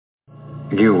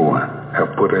You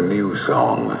have put a new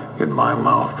song in my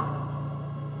mouth,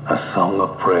 a song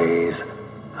of praise,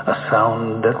 a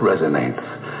sound that resonates,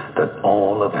 that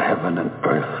all of heaven and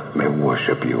earth may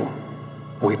worship you.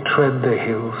 We tread the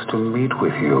hills to meet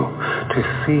with you, to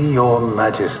see your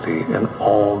majesty in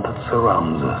all that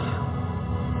surrounds us.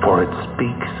 For it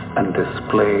speaks and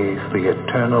displays the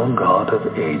eternal God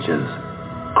of ages,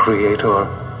 Creator,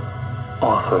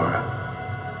 Author,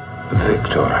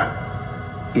 Victor.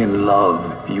 In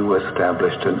love, you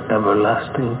established an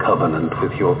everlasting covenant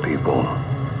with your people,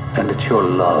 and it's your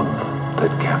love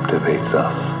that captivates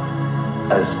us.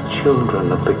 As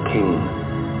children of the King,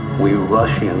 we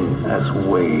rush in as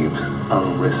waves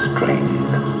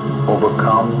unrestrained,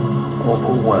 overcome,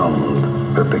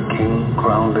 overwhelmed, that the King,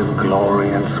 crowned in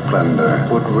glory and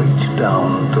splendor, would reach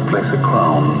down to place a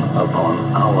crown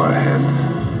upon our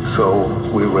heads. So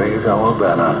we raise our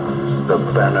banner, the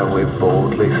banner we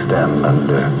boldly stand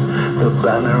under, the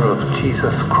banner of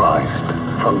Jesus Christ.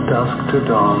 From dusk to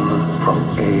dawn,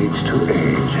 from age to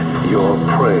age, your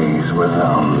praise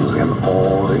resounds in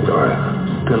all the earth.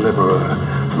 Deliverer,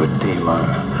 Redeemer,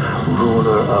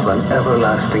 ruler of an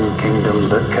everlasting kingdom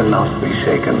that cannot be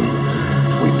shaken.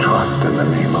 We trust in the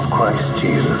name of Christ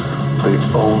Jesus, the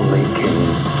only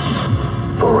King,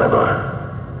 forever.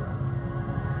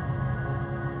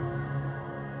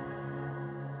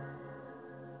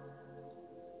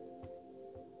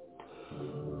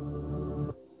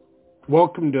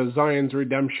 Welcome to Zion's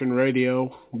Redemption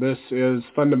Radio. This is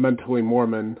Fundamentally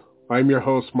Mormon. I'm your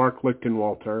host, Mark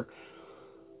Lichtenwalter.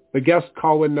 The guest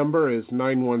call-in number is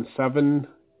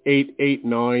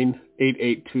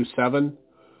 917-889-8827.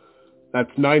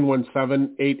 That's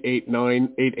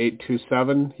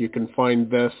 917-889-8827. You can find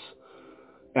this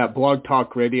at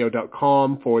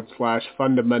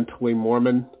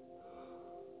blogtalkradio.com/fundamentallymormon.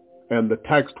 And the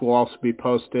text will also be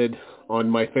posted on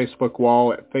my Facebook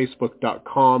wall at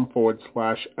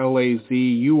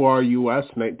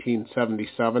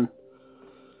facebook.com/LAZURUS1977.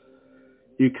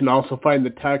 You can also find the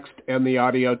text and the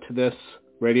audio to this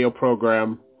radio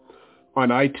program on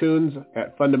iTunes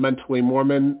at Fundamentally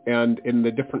Mormon and in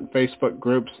the different Facebook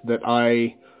groups that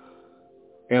I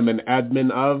am an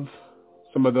admin of.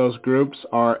 Some of those groups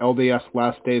are LDS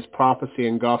Last Days Prophecy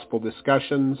and Gospel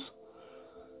Discussions,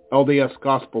 LDS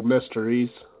Gospel Mysteries,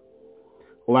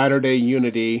 Latter-day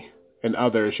Unity, and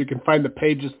others. You can find the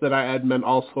pages that I admin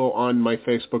also on my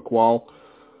Facebook wall.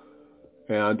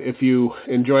 And if you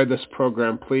enjoy this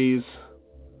program, please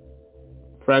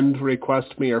friend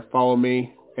request me or follow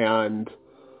me and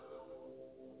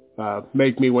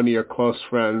make me one of your close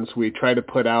friends. We try to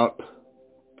put out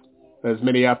as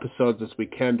many episodes as we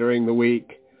can during the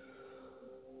week.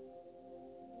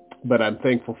 But I'm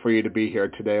thankful for you to be here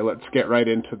today. Let's get right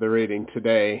into the reading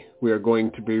today. We are going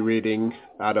to be reading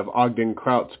out of Ogden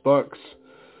Kraut's books.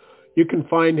 You can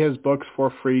find his books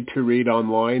for free to read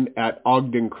online at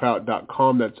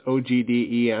ogdenkraut.com. That's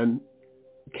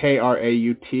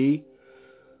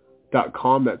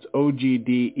OGDENKRAUT.com. That's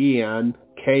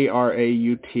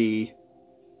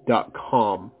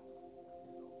OGDENKRAUT.com.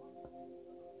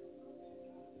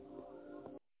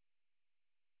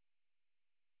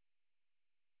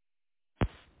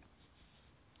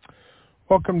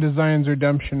 Welcome to Zion's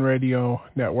Redemption Radio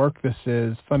Network. This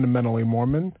is Fundamentally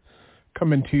Mormon,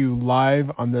 coming to you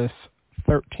live on this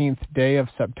 13th day of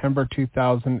September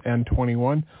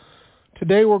 2021.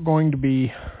 Today we're going to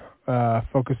be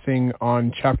focusing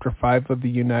on Chapter 5 of the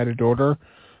United Order,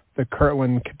 the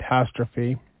Kirtland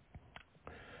Catastrophe,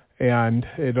 and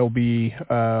it'll be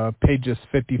pages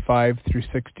 55 through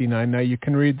 69. Now you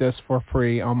can read this for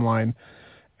free online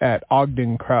at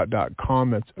ogdenkraut.com.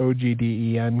 That's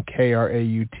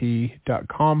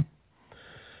OGDENKRAUT.com.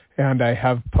 And I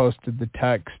have posted the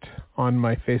text on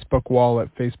my Facebook wall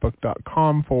at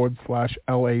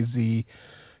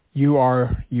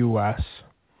facebook.com/LAZURUS.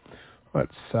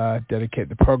 Let's dedicate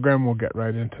the program. We'll get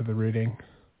right into the reading.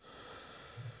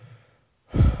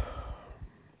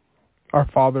 Our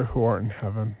Father who art in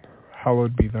heaven,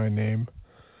 hallowed be thy name.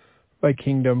 Thy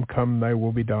kingdom come, thy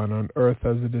will be done on earth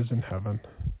as it is in heaven.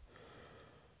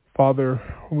 Father,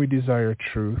 we desire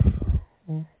truth.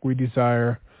 We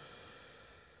desire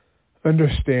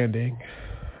understanding.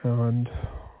 And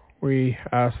we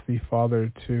ask thee,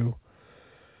 Father, to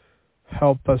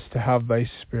help us to have thy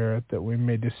Spirit that we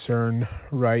may discern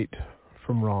right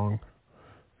from wrong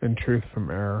and truth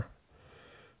from error.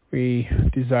 We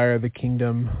desire the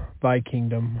kingdom, thy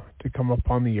kingdom, to come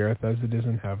upon the earth as it is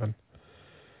in heaven.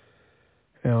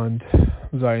 And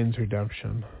Zion's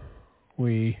redemption.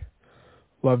 We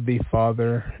love thee,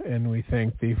 Father, and we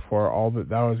thank thee for all that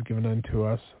thou hast given unto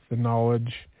us, the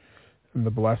knowledge and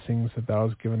the blessings that thou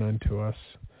hast given unto us.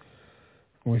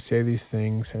 And we say these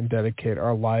things and dedicate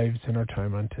our lives and our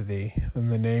time unto thee. In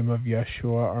the name of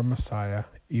Yeshua, our Messiah,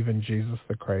 even Jesus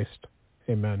the Christ.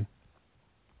 Amen.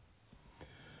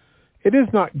 It is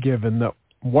not given that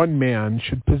one man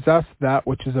should possess that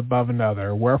which is above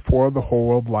another, wherefore the whole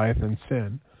world lieth in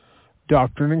sin.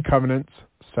 Doctrine and Covenants,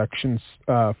 section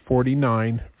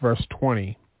 49, verse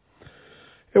 20.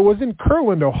 It was in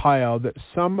Kirtland, Ohio, that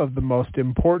some of the most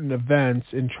important events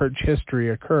in church history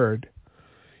occurred.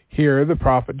 Here, the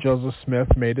prophet Joseph Smith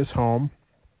made his home,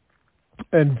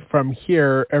 and from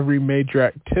here, every major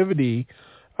activity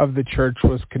of the church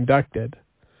was conducted.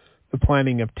 The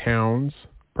planning of towns,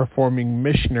 performing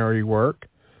missionary work,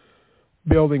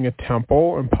 building a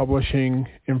temple, and publishing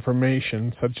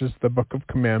information such as the Book of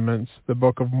Commandments, the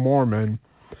Book of Mormon,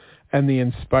 and the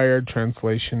inspired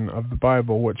translation of the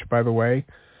Bible, which, by the way,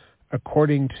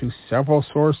 according to several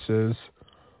sources,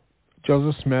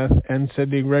 Joseph Smith and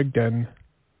Sidney Rigdon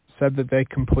said that they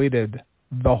completed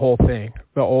the whole thing,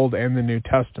 the Old and the New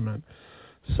Testament.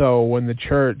 So when the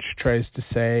church tries to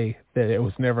say that it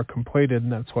was never completed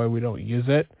and that's why we don't use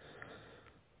it,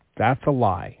 that's a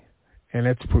lie, and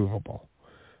it's provable.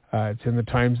 It's in the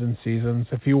Times and Seasons.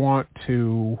 If you want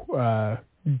to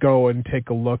go and take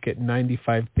a look at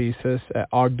 95 Thesis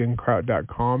at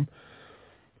ogdenkraut.com,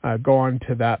 go on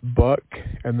to that book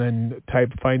and then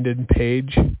type find in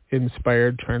page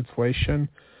inspired translation.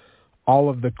 All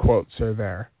of the quotes are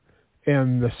there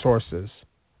and the sources,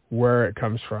 where it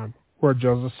comes from, where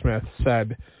Joseph Smith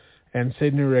said and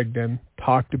Sidney Rigdon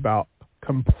talked about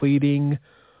completing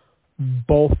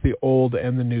both the Old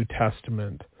and the New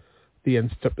Testament, the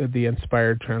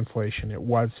inspired translation. It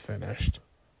was finished,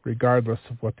 regardless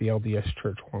of what the LDS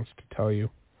Church wants to tell you.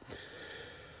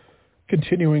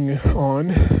 Continuing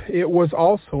on, it was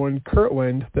also in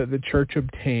Kirtland that the church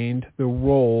obtained the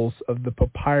rolls of the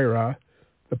papyrus,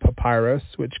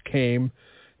 which came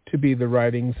to be the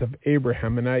writings of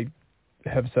Abraham. And I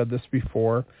have said this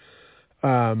before.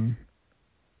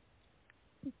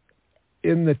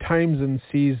 In the Times and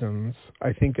Seasons,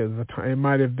 I think it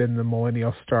might have been the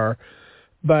Millennial Star,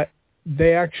 but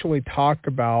they actually talk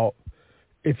about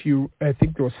I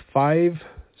think there was 5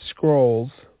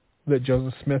 scrolls that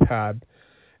Joseph Smith had,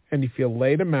 and if you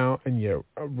laid them out and you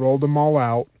rolled them all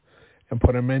out and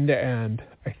put them end to end,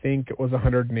 I think it was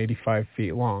 185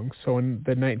 feet long. So in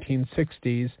the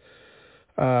 1960s,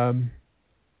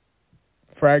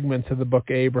 fragments of the book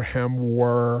of Abraham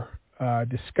were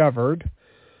discovered,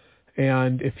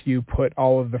 and if you put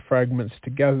all of the fragments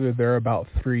together, they're about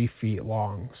 3 feet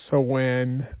long. So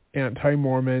when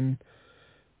anti-Mormon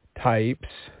types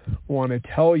want to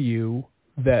tell you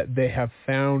that they have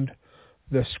found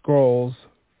the scrolls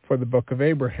for the book of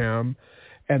Abraham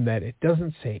and that it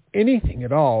doesn't say anything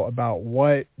at all about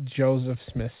what Joseph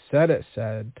Smith said it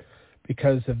said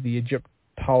because of the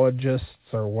Egyptologists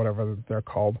or whatever they're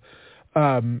called,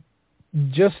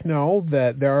 just know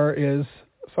that there is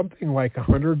something like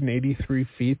 183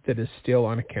 feet that is still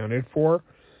unaccounted for,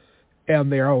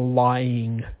 and they are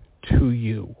lying to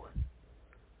you.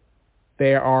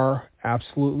 They are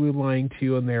absolutely lying to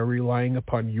you, and they are relying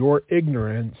upon your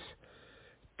ignorance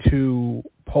to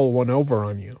pull one over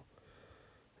on you.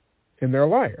 And they're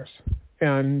liars.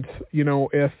 And,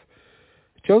 if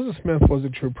Joseph Smith was a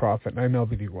true prophet, and I know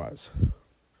that he was,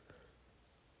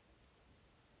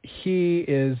 he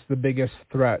is the biggest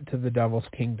threat to the devil's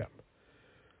kingdom.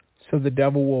 So the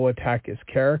devil will attack his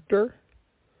character.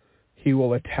 He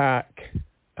will attack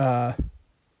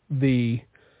the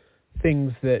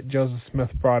things that Joseph Smith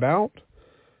brought out.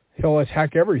 He'll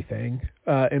attack everything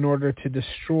in order to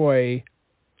destroy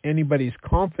anybody's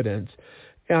confidence.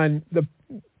 And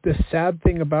the sad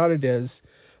thing about it is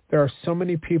there are so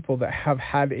many people that have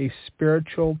had a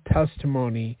spiritual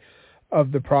testimony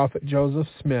of the prophet Joseph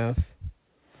Smith,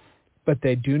 but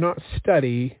they do not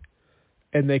study,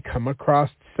 and they come across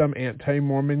some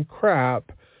anti-Mormon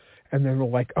crap, and then they're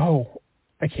like, oh,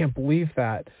 I can't believe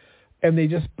that. And they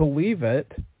just believe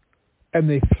it, and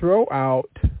they throw out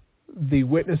the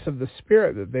witness of the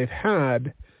Spirit that they've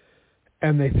had,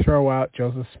 and they throw out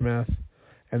Joseph Smith,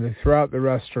 and they throw out the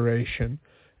Restoration,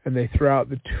 and they throw out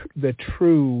the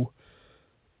true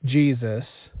Jesus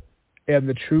and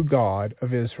the true God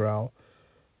of Israel.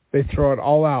 They throw it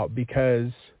all out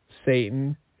because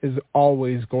Satan is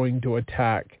always going to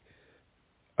attack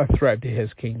a threat to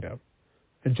his kingdom.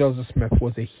 And Joseph Smith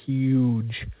was a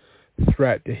huge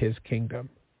threat to his kingdom.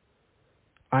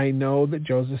 I know that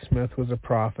Joseph Smith was a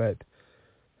prophet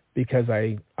because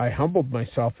I humbled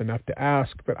myself enough to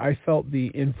ask, but I felt the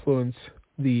influence,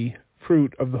 the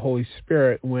fruit of the Holy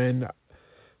Spirit when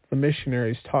the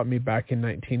missionaries taught me back in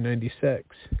 1996.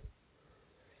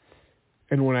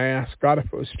 And when I asked God if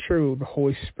it was true, the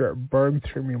Holy Spirit burned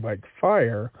through me like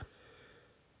fire.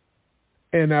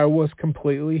 And I was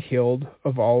completely healed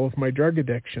of all of my drug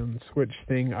addictions, which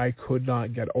thing I could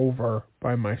not get over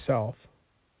by myself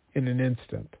in an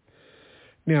instant.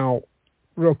 Now,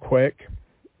 real quick,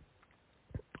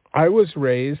 I was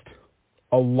raised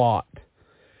a lot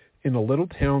in a little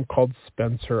town called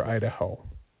Spencer, Idaho.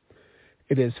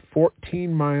 It is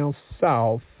 14 miles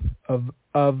south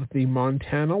of the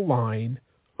Montana line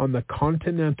on the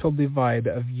continental divide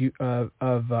of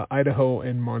Idaho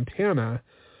and Montana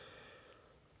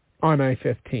on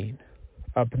I-15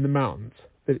 up in the mountains.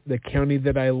 The county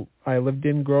that I lived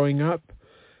in growing up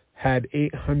had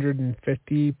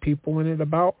 850 people in it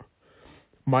about.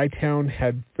 My town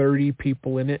had 30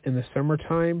 people in it in the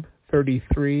summertime,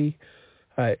 33.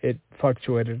 It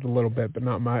fluctuated a little bit, but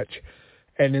not much.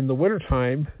 And in the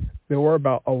wintertime, there were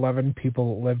about 11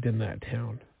 people that lived in that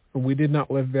town. We did not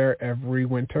live there every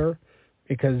winter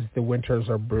because the winters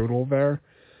are brutal there.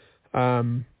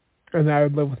 And I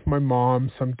would live with my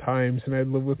mom sometimes, and I'd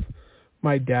live with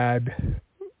my dad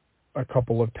a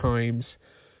couple of times,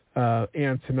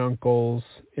 aunts and uncles,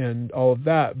 and all of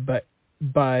that. But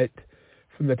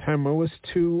from the time I was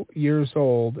 2 years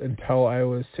old until I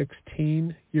was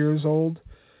 16 years old,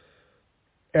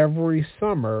 every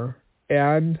summer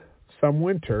and some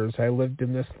winters, I lived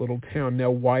in this little town.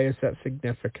 Now, why is that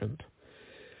significant?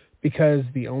 Because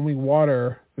the only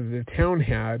water the town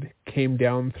had came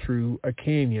down through a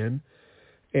canyon,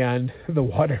 and the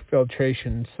water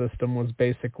filtration system was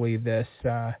basically this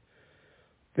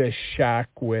shack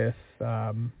with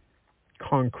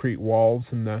concrete walls,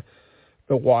 and the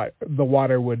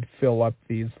water would fill up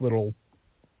these little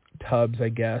tubs, I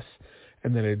guess,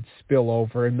 and then it'd spill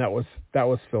over, and that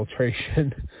was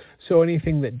filtration. So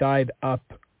anything that died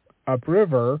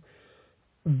upriver,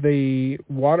 the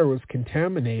water was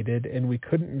contaminated, and we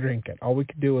couldn't drink it. All we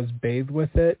could do was bathe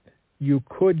with it. You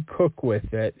could cook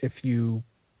with it if you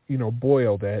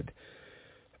boiled it,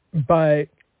 but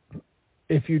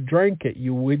if you drank it,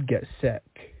 you would get sick.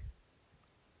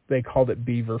 They called it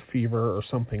beaver fever or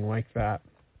something like that.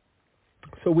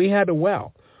 So we had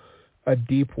a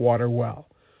deep water well,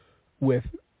 with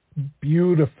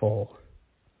beautiful,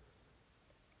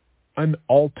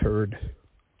 unaltered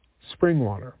spring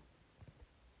water.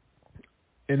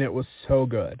 And it was so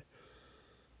good.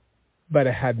 But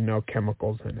it had no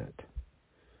chemicals in it.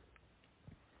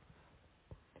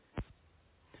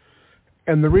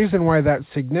 And the reason why that's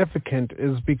significant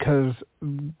is because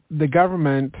the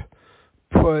government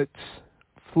puts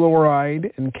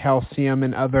fluoride and calcium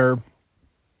and other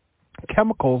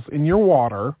chemicals in your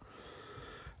water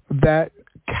that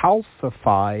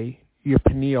calcify your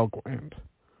pineal gland.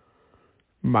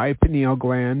 My pineal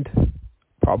gland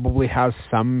probably has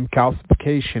some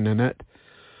calcification in it.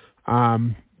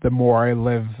 The more I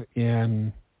live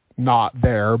in, not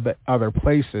there, but other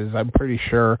places, I'm pretty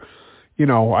sure,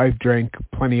 I've drank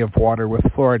plenty of water with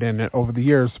fluoride in it over the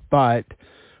years, but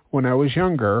when I was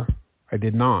younger, I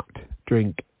did not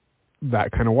drink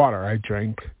that kind of water. I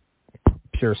drank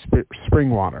pure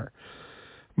spring water.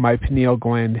 My pineal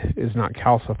gland is not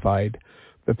calcified.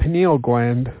 The pineal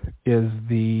gland is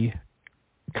the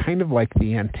kind of like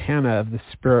the antenna of the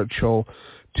spiritual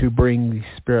to bring the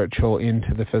spiritual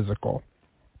into the physical.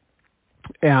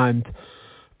 And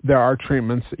there are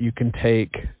treatments that you can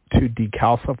take to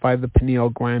decalcify the pineal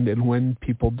gland, and when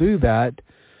people do that,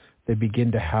 they begin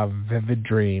to have vivid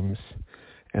dreams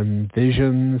and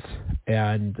visions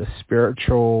and the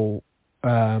spiritual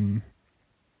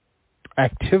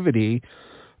activity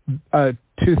to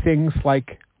things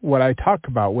like what I talk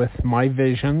about with my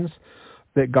visions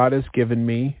that God has given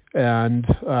me and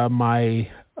my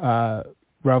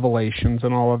revelations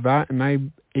and all of that. And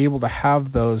I'm able to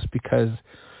have those because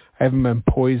I haven't been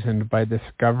poisoned by this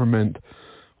government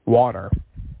water.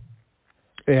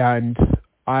 And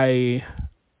I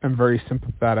am very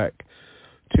sympathetic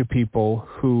to people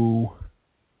who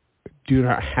do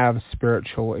not have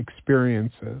spiritual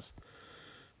experiences,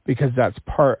 because that's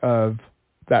part of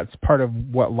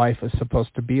what life is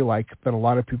supposed to be like, but a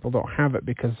lot of people don't have it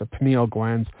because the pineal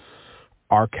glands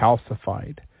are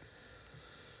calcified.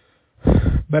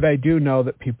 But I do know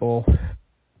that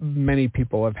many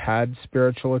people have had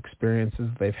spiritual experiences.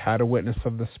 They've had a witness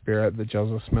of the Spirit that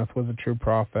Joseph Smith was a true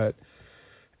prophet,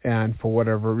 and for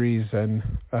whatever reason,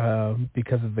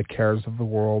 because of the cares of the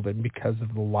world and because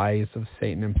of the lies of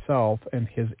Satan himself and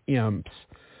his imps,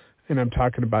 and I'm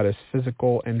talking about his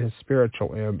physical and his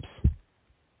spiritual imps,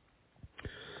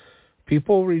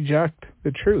 people reject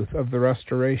the truth of the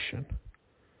restoration.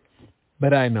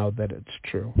 But I know that it's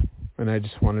true. And I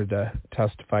just wanted to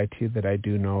testify to you that I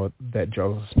do know that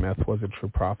Joseph Smith was a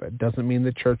true prophet. Doesn't mean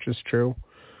the church is true.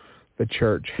 The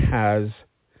church has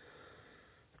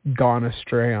gone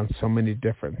astray on so many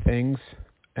different things.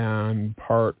 And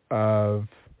part of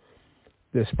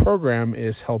this program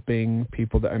is helping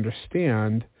people to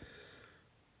understand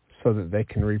so that they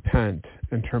can repent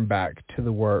and turn back to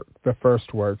the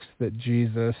first works that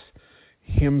Jesus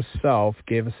himself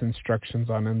gave us instructions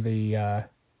on in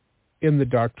the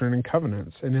Doctrine and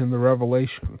Covenants and in the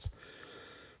Revelations.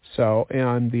 So,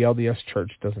 and the LDS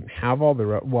Church doesn't have all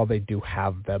well, they do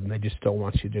have them. They just don't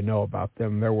want you to know about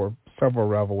them. There were several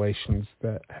revelations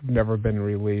that have never been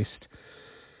released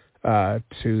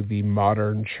to the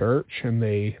modern church, and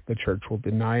the church will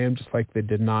deny them, just like they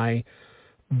deny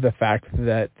the fact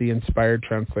that the inspired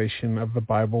translation of the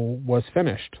Bible was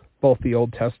finished, both the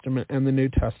Old Testament and the New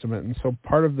Testament. And so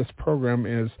part of this program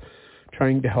is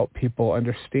trying to help people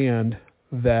understand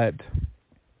that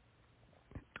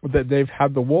they've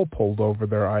had the wool pulled over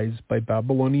their eyes by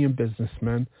Babylonian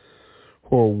businessmen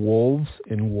who are wolves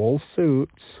in wool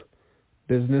suits,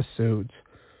 business suits,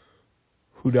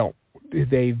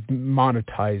 they've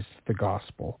monetized the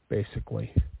gospel,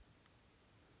 basically.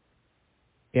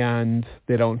 And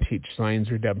they don't teach Zion's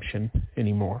redemption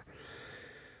anymore.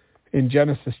 In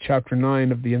Genesis chapter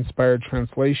 9 of the Inspired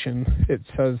Translation, it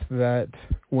says that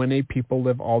when a people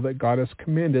live all that God has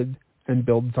commanded and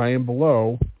build Zion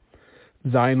below,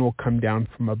 Zion will come down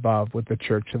from above with the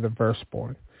church of the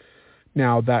firstborn.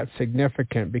 Now, that's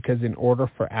significant because in order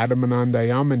for Adam and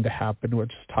Andayaman to happen,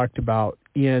 which is talked about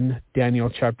in Daniel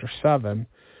chapter 7,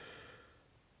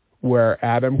 where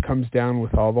Adam comes down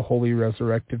with all the holy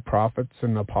resurrected prophets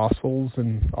and apostles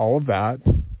and all of that,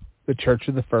 the church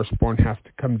of the firstborn has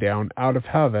to come down out of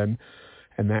heaven,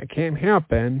 and that can't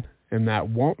happen, and that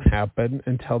won't happen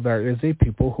until there is a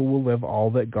people who will live all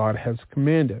that God has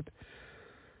commanded.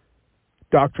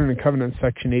 Doctrine and Covenants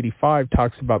section 85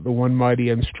 talks about the one mighty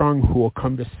and strong who will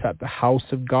come to set the house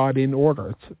of God in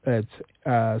order.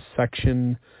 It's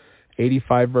section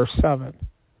 85 verse 7.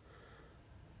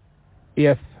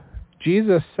 If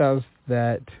Jesus says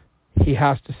that he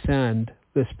has to send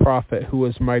this prophet who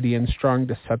is mighty and strong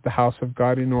to set the house of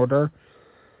God in order,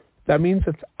 that means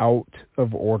it's out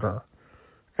of order.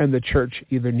 And the church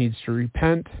either needs to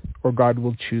repent or God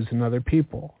will choose another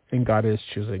people. And God is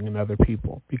choosing another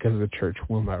people because the church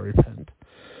will not repent.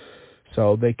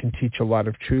 So they can teach a lot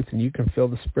of truth, and you can feel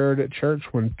the Spirit at church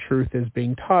when truth is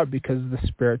being taught because the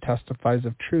Spirit testifies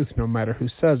of truth no matter who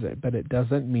says it. But it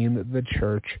doesn't mean that the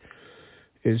church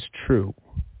is true.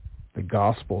 The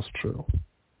gospel is true.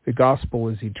 The gospel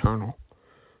is eternal.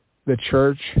 The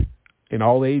church in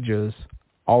all ages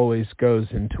always goes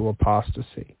into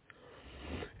apostasy.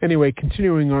 Anyway,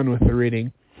 continuing on with the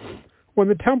reading. When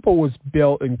the temple was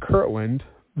built in Kirtland,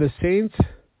 the saints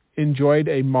enjoyed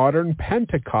a modern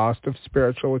Pentecost of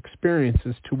spiritual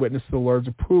experiences to witness the Lord's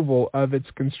approval of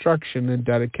its construction and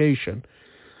dedication.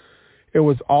 It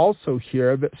was also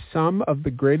here that some of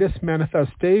the greatest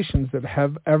manifestations that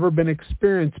have ever been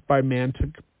experienced by man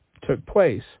took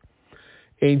place.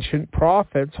 Ancient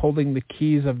prophets holding the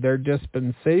keys of their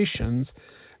dispensations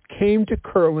came to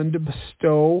Kirtland to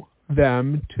bestow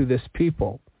them to this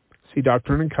people. See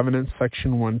Doctrine and Covenants,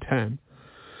 section 110.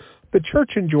 The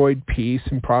church enjoyed peace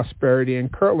and prosperity in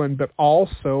Kirtland, but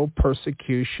also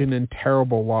persecution and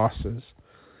terrible losses.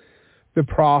 The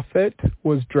prophet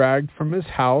was dragged from his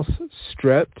house,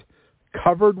 stripped,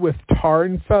 covered with tar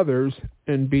and feathers,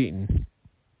 and beaten.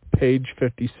 Page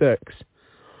 56.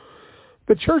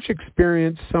 The church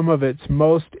experienced some of its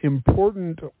most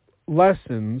important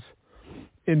lessons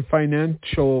in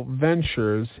financial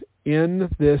ventures in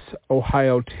this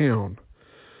Ohio town.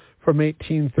 From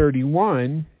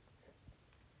 1831,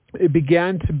 it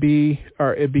began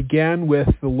with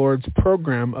the Lord's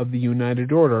program of the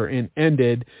United Order and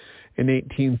ended in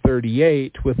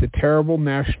 1838 with the terrible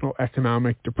national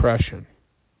economic depression.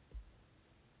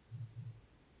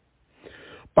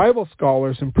 Bible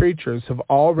scholars and preachers have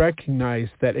all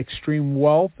recognized that extreme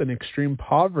wealth and extreme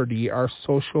poverty are a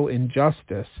social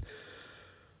injustice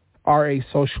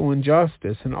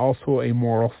and also a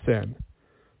moral sin.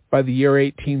 By the year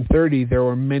 1830, there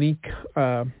were many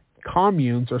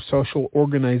communes or social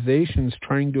organizations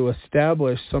trying to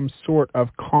establish some sort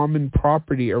of common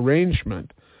property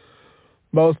arrangement.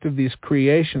 Most of these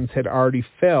creations had already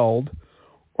failed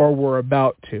or were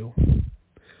about to.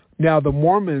 Now the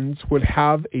Mormons would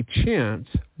have a chance,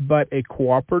 but a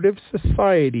cooperative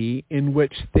society in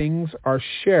which things are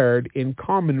shared in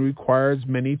common requires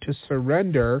many to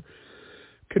surrender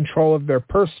control of their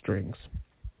purse strings.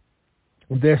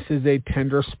 This is a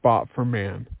tender spot for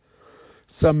man.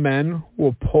 Some men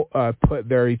will put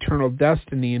their eternal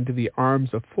destiny into the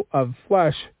arms of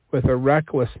flesh with a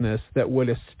recklessness that would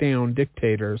astound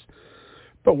dictators.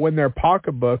 But when their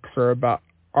pocketbooks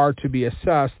are to be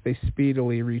assessed, they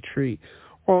speedily retreat.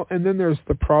 Well, and then there's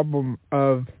the problem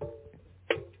of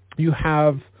you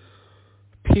have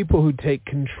people who take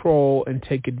control and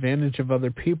take advantage of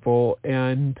other people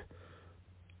and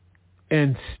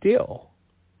steal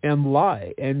and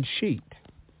lie and cheat.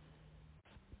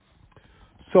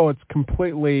 So it's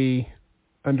completely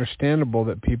understandable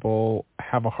that people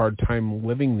have a hard time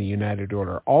living the United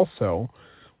Order. Also,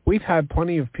 we've had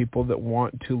plenty of people that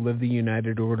want to live the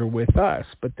United Order with us,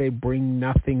 but they bring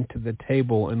nothing to the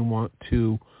table and want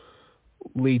to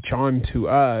leech on to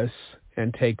us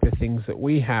and take the things that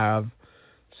we have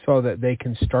so that they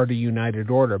can start a United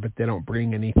Order, but they don't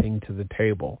bring anything to the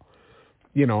table.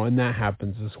 And that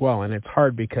happens as well. And it's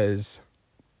hard because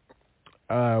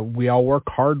we all work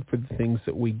hard for the things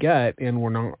that we get, and we're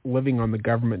not living on the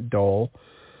government dole,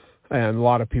 and a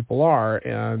lot of people are,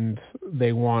 and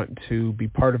they want to be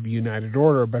part of a United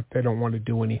Order, but they don't want to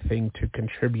do anything to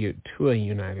contribute to a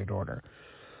United Order.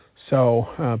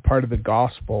 So part of the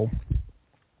gospel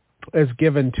is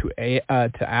given to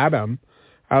Adam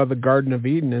out of the Garden of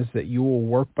Eden is that you will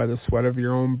work by the sweat of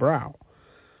your own brow.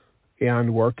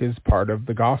 And work is part of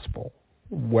the gospel,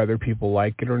 whether people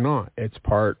like it or not. It's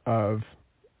part of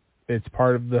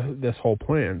this whole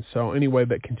plan. So anyway,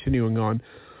 but continuing on,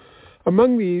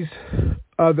 among these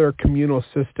other communal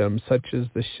systems, such as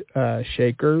the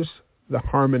Shakers, the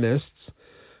Harmonists,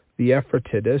 the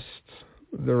Ephratists,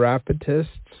 the Rapatists,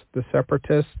 the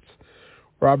Separatists,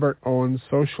 Robert Owen's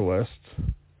Socialists,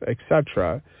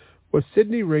 etc., was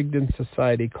Sidney Rigdon's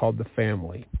society called the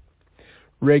Family.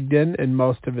 Rigdon and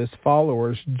most of his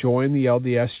followers joined the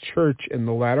LDS Church in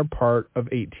the latter part of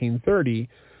 1830,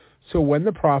 so when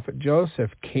the prophet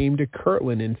Joseph came to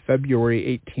Kirtland in February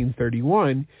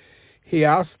 1831, he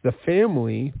asked the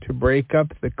family to break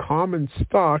up the common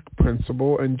stock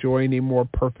principle and join a more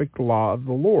perfect law of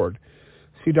the Lord.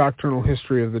 See Doctrinal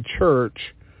History of the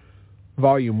Church,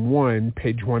 Volume 1,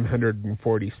 page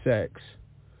 146.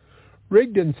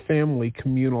 Rigdon's family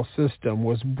communal system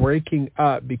was breaking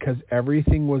up because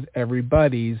everything was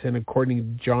everybody's, and according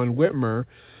to John Whitmer,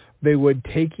 they would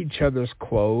take each other's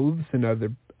clothes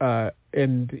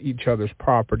and each other's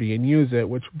property and use it,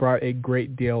 which brought a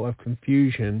great deal of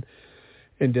confusion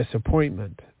and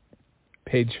disappointment.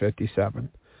 Page 57.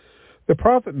 The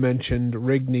prophet mentioned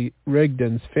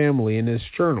Rigdon's family in his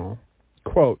journal.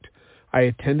 Quote, I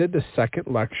attended the second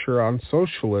lecture on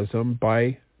socialism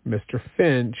by Mr.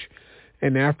 Finch,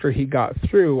 and after he got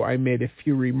through, I made a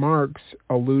few remarks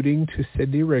alluding to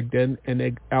Sidney Rigdon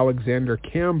and Alexander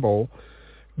Campbell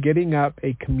getting up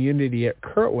a community at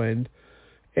Kirtland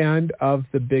and of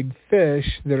the big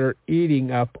fish that are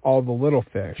eating up all the little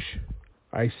fish.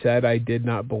 I said I did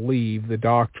not believe the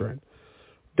doctrine.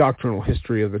 Doctrinal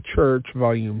History of the Church,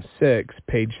 Volume 6,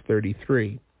 page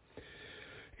 33.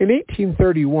 In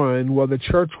 1831, while the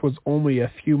church was only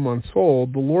a few months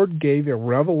old, the Lord gave a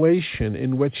revelation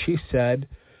in which he said,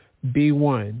 Be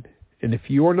one, and if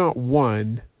you are not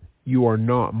one, you are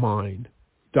not mine.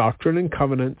 Doctrine and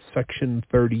Covenants, section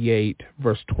 38,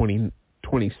 verse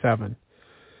 27.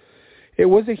 It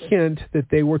was a hint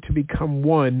that they were to become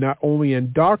one not only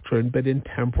in doctrine, but in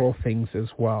temporal things as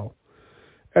well.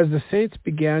 As the saints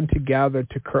began to gather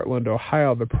to Kirtland,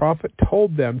 Ohio, the prophet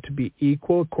told them to be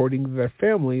equal according to their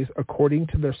families, according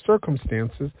to their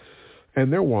circumstances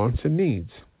and their wants and needs.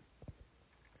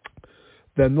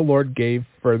 Then the Lord gave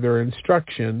further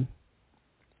instruction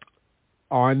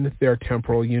on their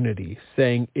temporal unity,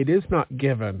 saying, It is not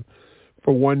given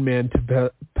for one man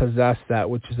to possess that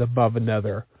which is above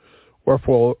another,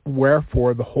 wherefore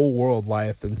the whole world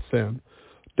lieth in sin.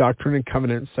 Doctrine and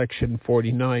Covenants, section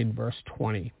 49, verse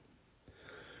 20.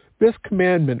 This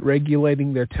commandment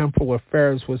regulating their temporal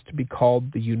affairs was to be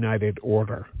called the United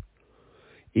Order.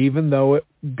 Even though it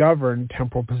governed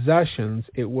temporal possessions,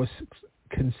 it was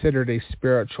considered a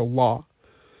spiritual law.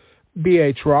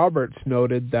 B.H. Roberts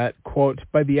noted that, quote,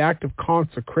 by the act of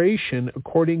consecration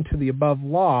according to the above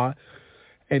law,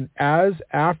 and as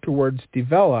afterwards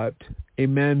developed, a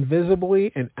man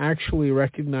visibly and actually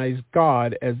recognized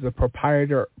God as the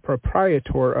proprietor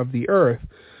of the earth,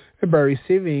 and by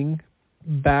receiving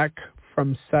back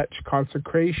from such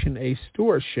consecration a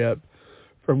stewardship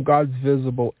from God's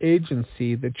visible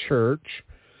agency, the church,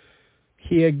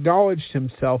 he acknowledged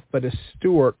himself but a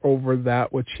steward over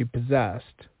that which he possessed.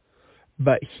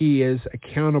 But he is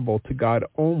accountable to God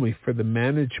only for the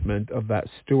management of that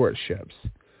stewardship.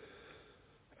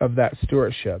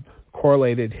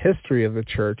 Correlated History of the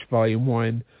Church, Volume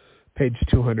 1, page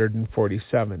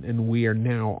 247, and we are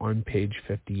now on page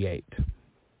 58.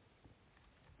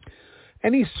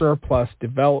 Any surplus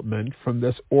development from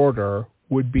this order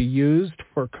would be used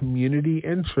for community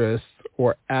interests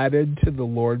or added to the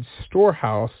Lord's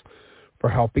storehouse for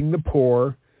helping the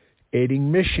poor,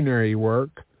 aiding missionary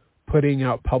work, putting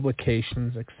out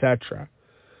publications, etc.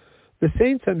 The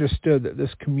saints understood that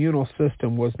this communal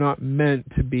system was not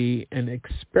meant to be an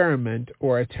experiment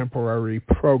or a temporary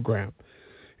program.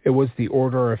 It was the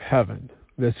order of heaven.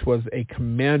 This was a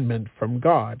commandment from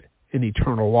God, an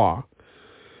eternal law.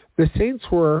 The saints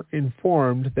were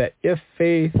informed that if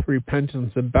faith,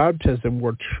 repentance, and baptism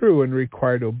were true and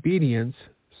required obedience,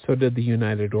 so did the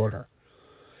United Order.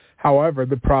 However,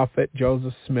 the prophet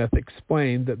Joseph Smith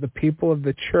explained that the people of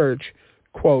the church,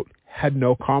 quote, had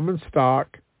no common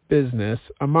stock business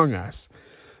among us,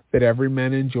 that every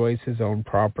man enjoys his own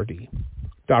property.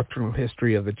 Doctrinal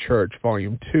History of the Church,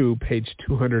 Volume 2, page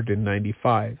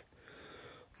 295.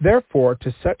 Therefore,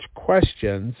 to such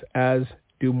questions as,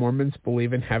 do Mormons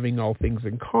believe in having all things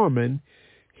in common?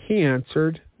 He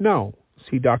answered, no.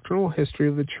 See Doctrinal History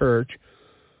of the Church,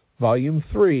 Volume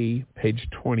 3, page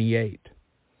 28.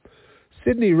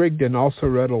 Sidney Rigdon also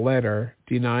wrote a letter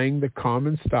denying the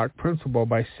common stock principle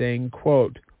by saying,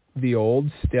 quote, the old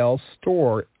stale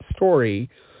story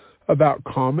about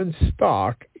common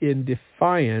stock in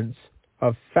defiance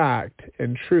of fact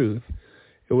and truth,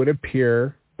 it would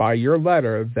appear by your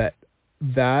letter that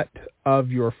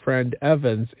of your friend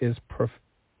Evans is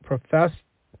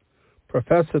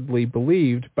professedly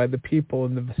believed by the people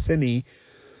in the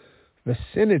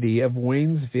vicinity of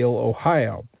Waynesville,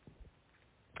 Ohio.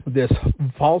 This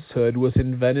falsehood was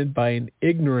invented by an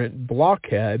ignorant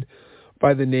blockhead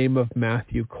by the name of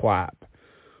Matthew Clapp,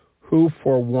 who,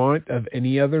 for want of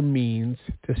any other means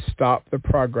to stop the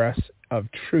progress of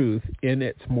truth in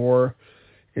its more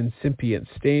incipient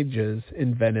stages,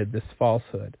 invented this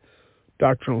falsehood.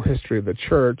 Doctrinal History of the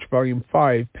Church, Volume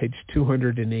 5, page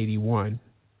 281.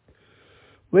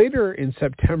 Later in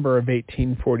September of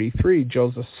 1843,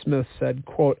 Joseph Smith said,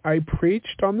 quote, I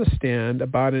preached on the stand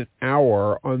about an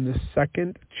hour on the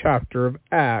 2nd chapter of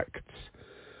Acts,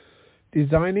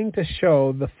 designing to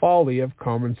show the folly of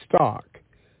common stock.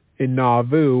 In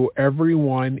Nauvoo,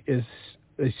 everyone is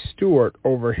a steward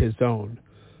over his own.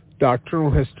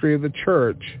 Doctrinal History of the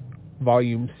Church,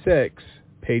 Volume 6,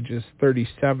 pages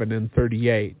 37 and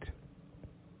 38.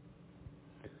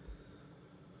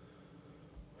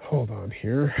 Hold on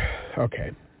here.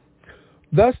 Okay.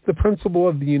 Thus, the principle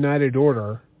of the United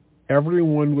Order,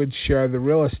 everyone would share the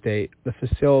real estate, the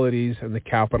facilities, and the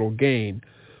capital gain,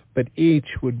 but each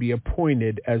would be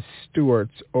appointed as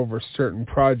stewards over certain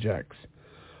projects.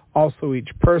 Also, each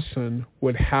person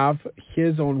would have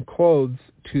his own clothes,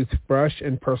 toothbrush,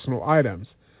 and personal items.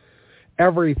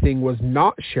 Everything was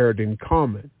not shared in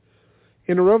common.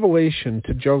 In a revelation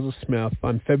to Joseph Smith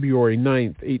on February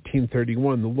 9,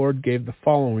 1831, the Lord gave the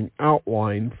following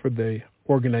outline for the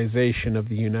organization of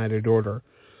the United Order.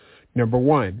 Number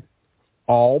 1,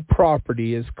 all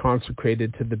property is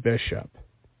consecrated to the bishop.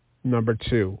 Number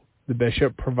 2, the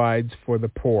bishop provides for the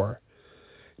poor.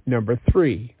 Number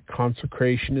 3,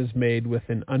 consecration is made with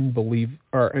an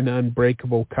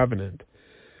unbreakable covenant.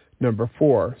 Number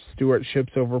 4,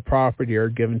 stewardships over property are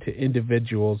given to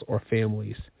individuals or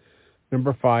families.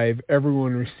 Number 5,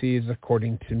 everyone receives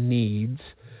according to needs.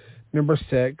 Number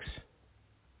 6,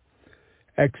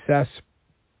 excess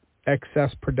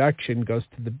production goes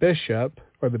to the bishop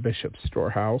or the bishop's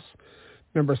storehouse.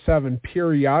 Number 7,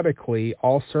 periodically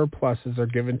all surpluses are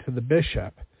given to the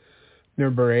bishop.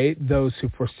 Number 8, those who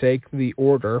forsake the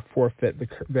order forfeit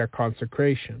their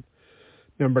consecration.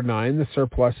 Number 9, the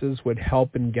surpluses would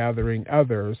help in gathering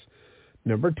others.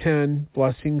 Number 10,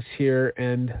 blessings here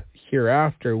and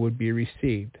hereafter would be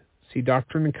received. See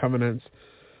Doctrine and Covenants,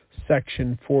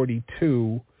 section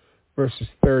 42, verses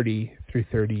 30 through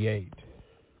 38.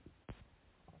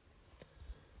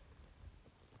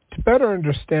 To better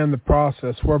understand the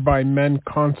process whereby men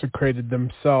consecrated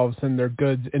themselves and their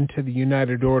goods into the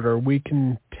United Order, we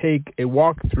can take a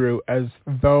walkthrough as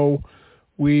though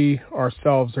we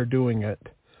ourselves are doing it.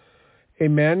 A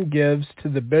man gives to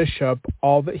the bishop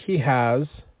all that he has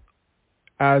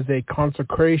as a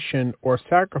consecration or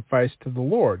sacrifice to the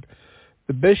Lord.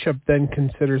 The bishop then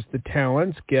considers the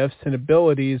talents, gifts, and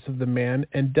abilities of the man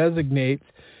and designates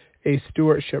a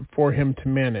stewardship for him to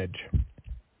manage.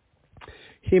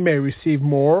 He may receive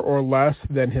more or less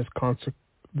than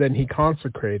he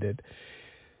consecrated.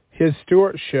 His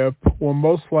stewardship will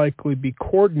most likely be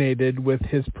coordinated with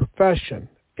his profession,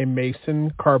 a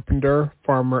mason, carpenter,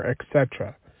 farmer,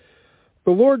 etc.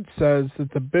 The Lord says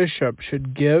that the bishop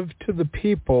should give to the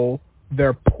people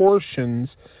their portions,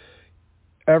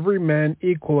 every man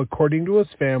equal according to his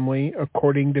family,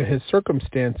 according to his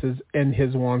circumstances, and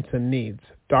his wants and needs.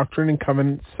 Doctrine and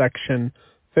Covenants, section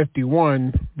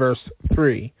 51, verse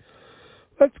 3.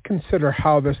 Let's consider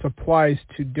how this applies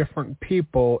to different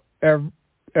people,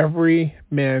 every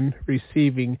man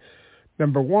receiving,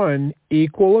 number 1,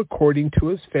 equal according to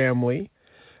his family.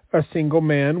 A single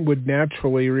man would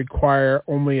naturally require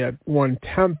only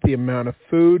 1/10 the amount of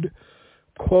food,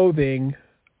 clothing,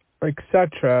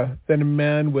 etc., than a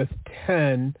man with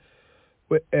 10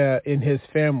 in his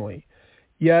family.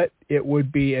 Yet it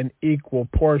would be an equal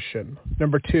portion.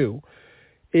 Number 2,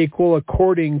 equal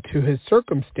according to his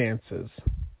circumstances.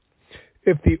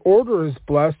 If the order is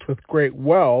blessed with great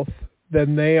wealth,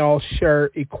 then they all share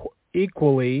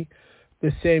equally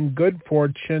the same good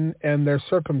fortune and their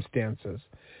circumstances.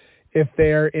 If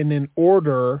they are in an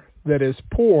order that is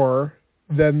poor,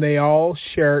 then they all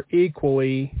share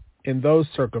equally in those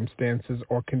circumstances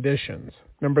or conditions.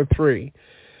 Number 3,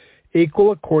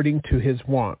 equal according to his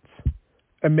wants.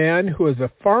 A man who is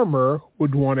a farmer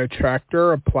would want a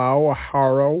tractor, a plow, a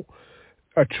harrow,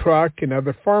 a truck, and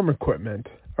other farm equipment.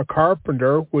 A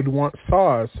carpenter would want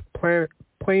saws,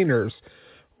 planers,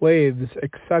 lathes,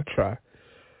 etc.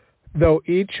 Though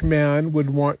each man would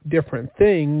want different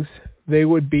things, they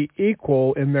would be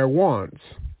equal in their wants.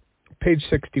 Page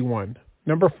 61.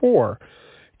 Number 4,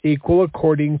 equal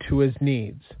according to his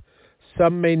needs.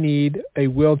 Some may need a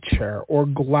wheelchair or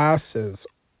glasses,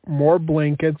 more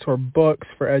blankets or books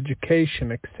for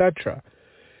education, etc.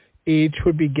 Each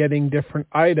would be getting different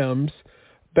items,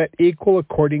 but equal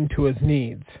according to his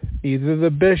needs. Neither the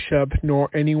bishop nor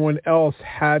anyone else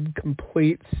had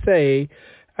complete say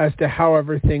as to how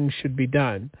everything should be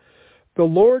done. The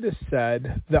Lord has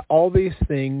said that all these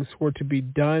things were to be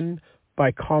done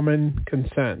by common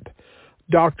consent.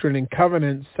 Doctrine and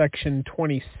Covenants, section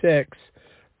 26,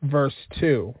 verse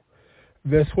 2.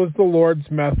 This was the Lord's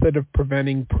method of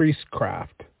preventing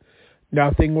priestcraft.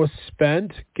 Nothing was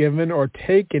spent, given, or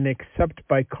taken except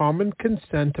by common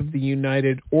consent of the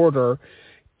united order,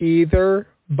 either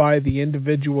by the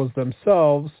individuals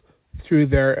themselves through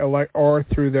their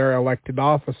elected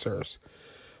officers.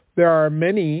 There are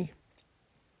many,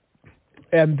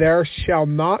 and there shall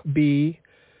not be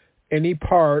any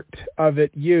part of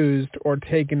it used or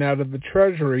taken out of the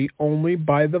treasury only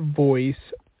by the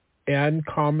voice and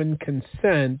common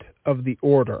consent of the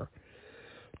order.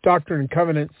 Doctrine and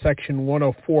Covenants, section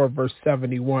 104, verse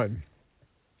 71.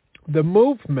 The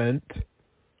moment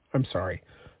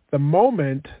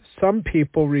some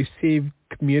people receive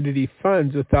community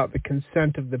funds without the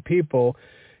consent of the people,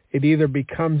 it either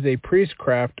becomes a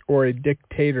priestcraft or a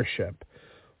dictatorship.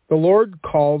 The Lord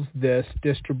calls this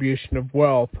distribution of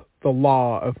wealth the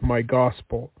law of my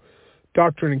gospel.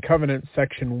 Doctrine and Covenants,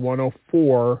 section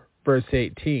 104, verse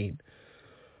 18.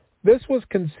 This was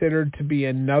considered to be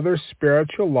another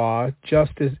spiritual law,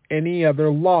 just as any other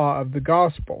law of the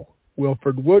gospel.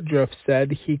 Wilford Woodruff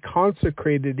said he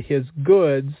consecrated his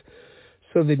goods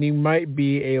so that he might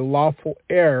be a lawful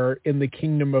heir in the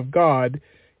kingdom of God,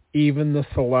 even the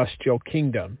celestial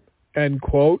kingdom. End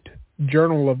quote.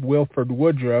 Journal of Wilford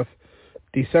Woodruff,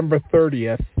 December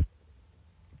 31st,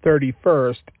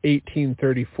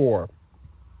 1834.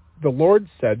 The Lord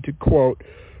said to, quote,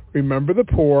 remember the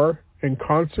poor, and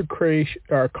consecrate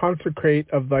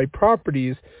of thy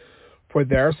properties for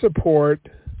their support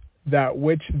that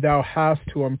which thou hast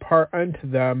to impart unto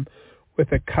them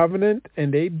with a covenant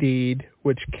and a deed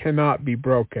which cannot be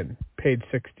broken. Page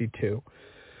 62.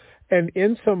 And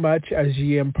insomuch as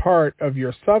ye impart of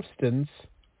your substance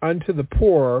unto the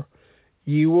poor,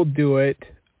 ye will do it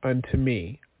unto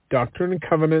me. Doctrine and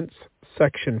Covenants,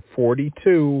 section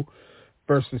 42,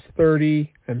 verses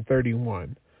 30 and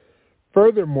 31.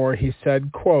 Furthermore, he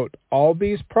said, quote, all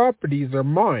these properties are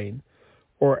mine,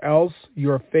 or else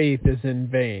your faith is in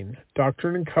vain.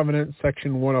 Doctrine and Covenants,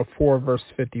 section 104, verse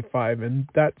 55, and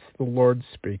that's the Lord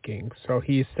speaking. So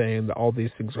he's saying that all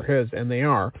these things are his, and they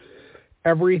are.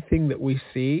 Everything that we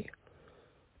see,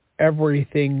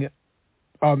 everything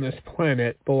on this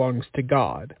planet belongs to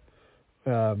God.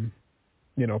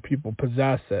 People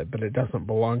possess it, but it doesn't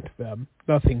belong to them.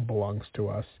 Nothing belongs to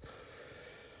us.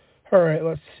 All right,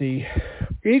 let's see.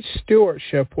 Each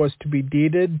stewardship was to be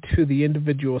deeded to the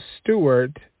individual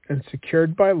steward and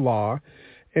secured by law,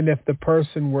 and if the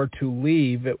person were to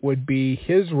leave, it would be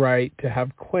his right to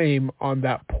have claim on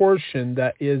that portion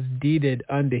that is deeded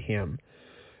unto him.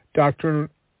 Doctrine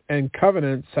and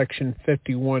Covenants, section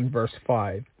 51, verse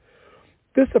 5.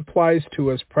 This applies to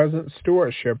his present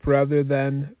stewardship rather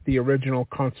than the original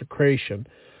consecration,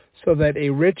 so that a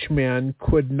rich man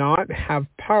could not have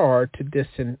power to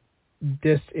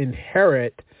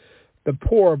disinherit the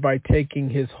poor by taking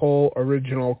his whole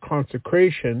original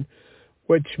consecration,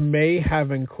 which may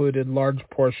have included large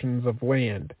portions of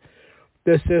land.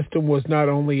 This system was not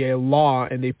only a law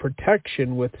and a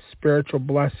protection with spiritual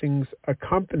blessings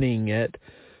accompanying it,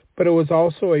 but it was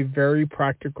also a very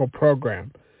practical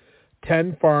program.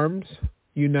 10 farms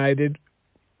united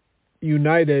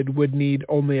would need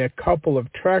only a couple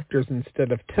of tractors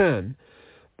instead of 10.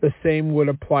 The same would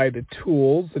apply to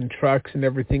tools and trucks and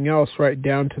everything else, right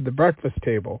down to the breakfast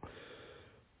table.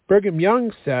 Brigham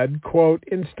Young said, quote,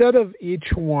 "Instead of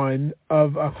each one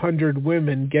of 100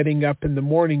 women getting up in the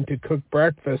morning to cook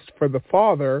breakfast for the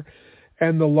father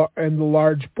and the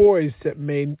large boys that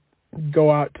may go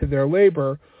out to their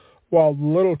labor, while the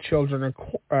little children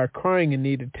are crying and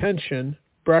need attention,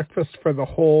 breakfast for the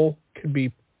whole could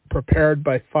be prepared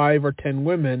by 5 or 10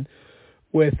 women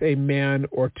with a man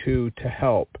or two to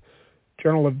help."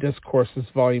 Journal of Discourses,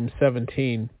 Volume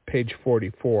 17, page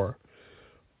 44.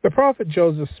 The prophet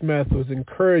Joseph Smith was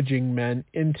encouraging men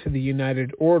into the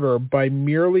United Order by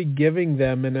merely giving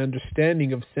them an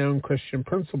understanding of sound Christian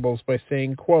principles by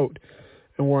saying, quote,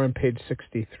 and we're on page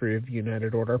 63 of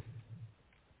United Order,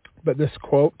 but this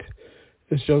quote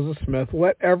is Joseph Smith,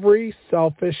 "Let every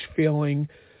selfish feeling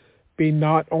be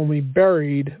not only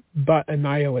buried, but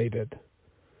annihilated.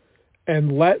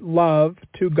 And let love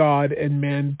to God and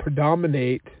man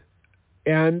predominate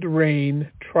and reign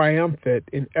triumphant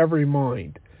in every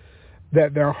mind,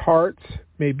 that their hearts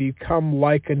may become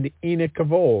like an Enoch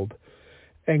of old,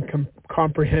 and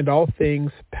comprehend all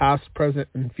things past, present,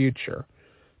 and future."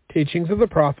 Teachings of the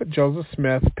Prophet Joseph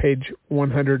Smith, page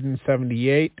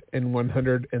 178 and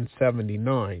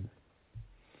 179.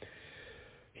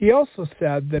 He also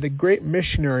said that a great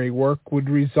missionary work would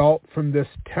result from this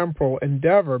temporal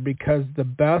endeavor because the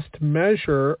best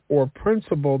measure or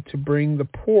principle to bring the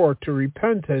poor to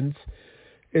repentance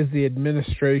is the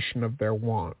administration of their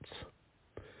wants.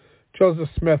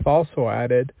 Joseph Smith also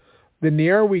added, "The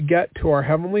nearer we get to our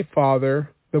Heavenly Father,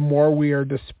 the more we are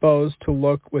disposed to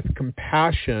look with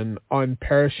compassion on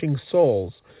perishing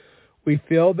souls. We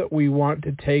feel that we want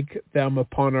to take them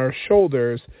upon our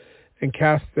shoulders and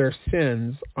cast their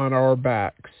sins on our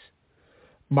backs.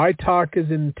 My talk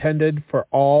is intended for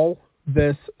all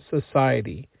this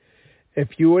society.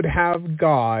 If you would have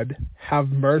God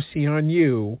have mercy on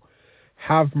you,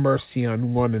 have mercy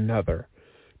on one another."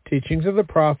 Teachings of the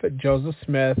Prophet Joseph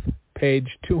Smith,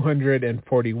 page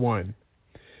 241.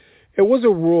 It was a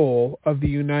rule of the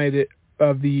United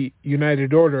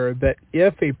Order that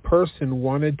if a person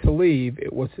wanted to leave,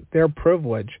 it was their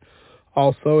privilege.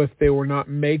 Also, if they were not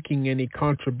making any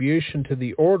contribution to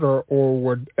the order or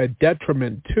were a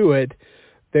detriment to it,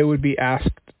 they would be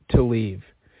asked to leave.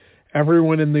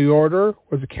 Everyone in the order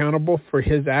was accountable for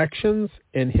his actions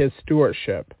and his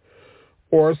stewardship.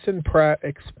 Orson Pratt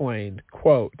explained,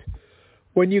 quote,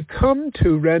 "When you come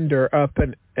to render up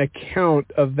an account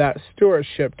of that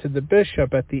stewardship to the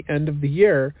bishop at the end of the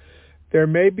year, there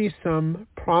may be some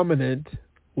prominent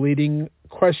leading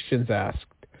questions asked,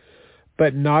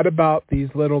 but not about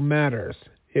these little matters.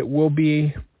 It will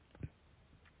be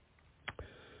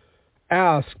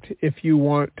asked if you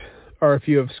want or if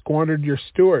you have squandered your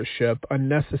stewardship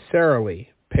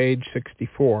unnecessarily." Page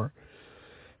 64.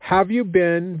 "Have you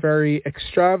been very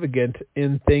extravagant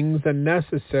in things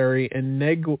unnecessary and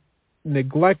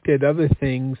neglected other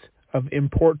things of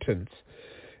importance?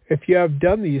 If you have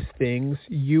done these things,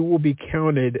 you will be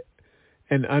counted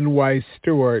an unwise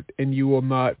steward, and you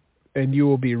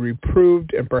will be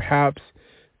reproved, and perhaps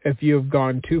if you have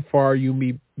gone too far,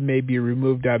 you may be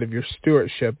removed out of your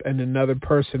stewardship, and another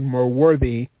person more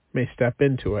worthy may step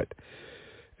into it,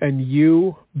 and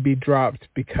you be dropped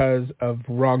because of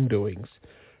wrongdoings."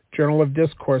 Journal of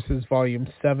Discourses, Volume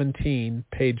 17,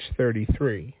 page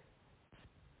 33.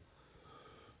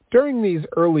 During these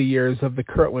early years of the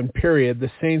Kirtland period, the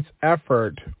saints'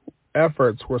 efforts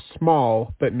were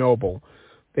small but noble.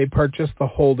 They purchased the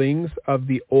holdings of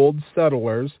the old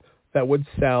settlers that would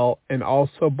sell and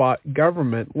also bought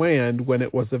government land when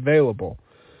it was available.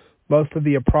 Most of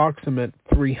the approximate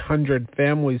 300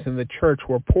 families in the church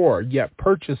were poor, yet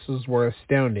purchases were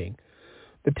astounding.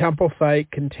 The temple site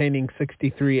containing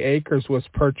 63 acres was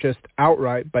purchased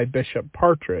outright by Bishop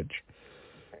Partridge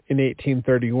in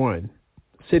 1831.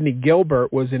 Sidney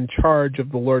Gilbert was in charge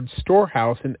of the Lord's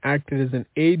storehouse and acted as an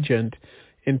agent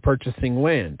in purchasing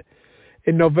land.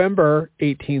 In November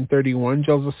 1831,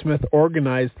 Joseph Smith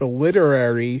organized the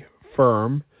literary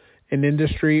firm, an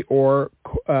industry or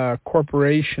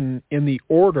corporation in the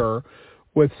order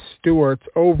with stewards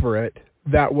over it,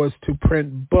 that was to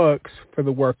print books for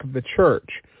the work of the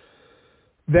church.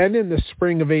 Then in the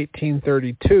spring of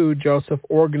 1832, Joseph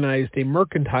organized a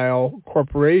mercantile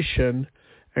corporation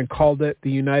and called it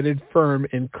the United Firm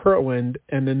in Kirtland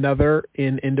and another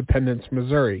in Independence,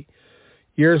 Missouri.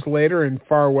 Years later in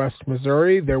far west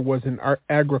Missouri, there was an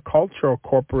agricultural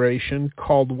corporation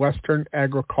called Western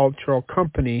Agricultural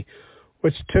Company,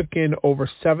 which took in over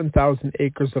 7,000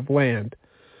 acres of land.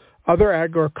 Other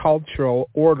agricultural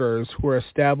orders were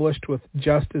established with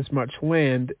just as much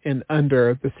land and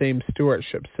under the same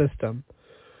stewardship system.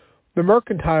 The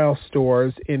mercantile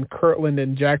stores in Kirtland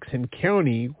and Jackson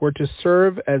County were to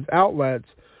serve as outlets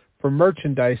for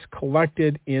merchandise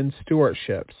collected in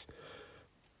stewardships.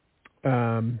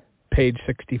 Page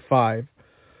 65.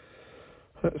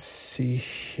 Let's see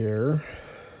here.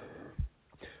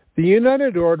 The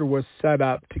United Order was set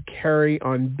up to carry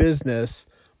on business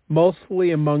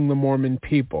mostly among the Mormon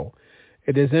people.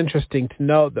 It is interesting to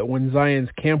note that when Zion's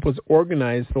camp was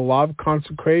organized, the law of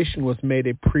consecration was made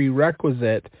a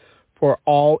prerequisite for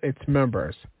all its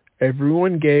members.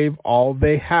 Everyone gave all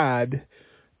they had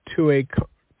to a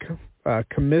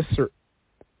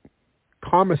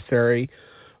commissary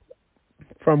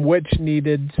from which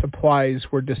needed supplies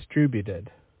were distributed.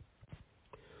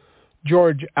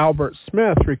 George Albert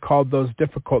Smith recalled those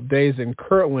difficult days in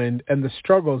Kirtland and the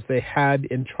struggles they had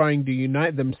in trying to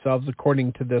unite themselves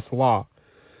according to this law.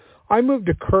 I moved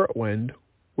to Kirtland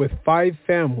with 5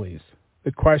 families.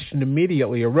 The question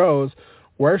immediately arose,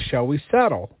 where shall we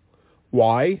settle?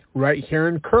 Why, right here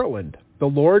in Kirtland. The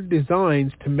Lord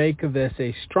designs to make this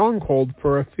a stronghold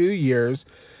for a few years,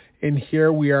 and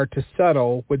here we are to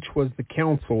settle, which was the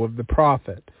counsel of the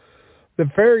prophet. The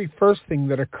very first thing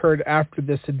that occurred after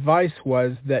this advice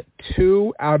was that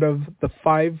 2 out of the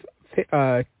 5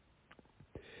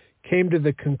 came to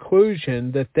the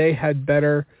conclusion that they had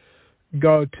better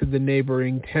go to the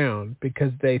neighboring town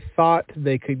because they thought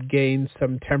they could gain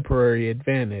some temporary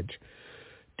advantage.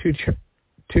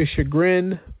 To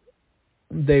Chagrin,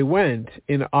 they went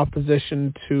in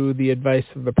opposition to the advice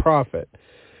of the prophet.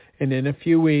 And in a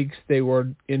few weeks they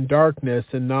were in darkness,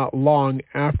 and not long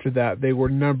after that they were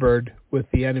numbered with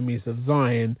the enemies of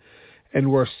Zion,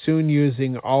 and were soon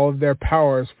using all of their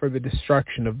powers for the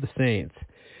destruction of the saints.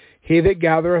 He that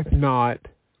gathereth not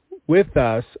with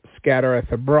us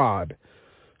scattereth abroad.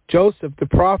 Joseph the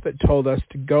prophet told us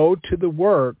to go to the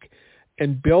work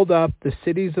and build up the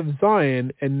cities of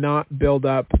Zion, and not build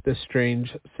up the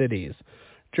strange cities.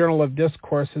 Journal of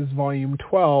Discourses, Volume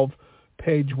 12,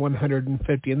 page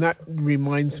 150. And that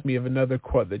reminds me of another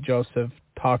quote that Joseph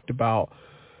talked about,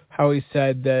 how he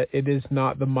said that it is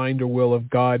not the mind or will of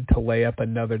God to lay up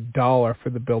another dollar for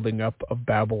the building up of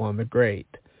Babylon the Great.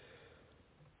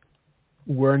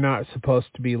 We're not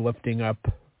supposed to be lifting up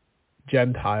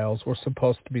Gentiles. We're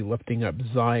supposed to be lifting up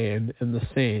Zion and the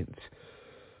saints.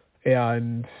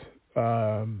 And,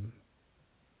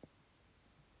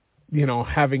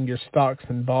 having your stocks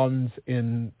and bonds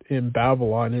in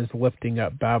Babylon is lifting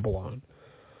up Babylon.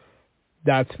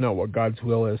 That's not what God's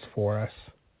will is for us.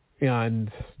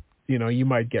 And, you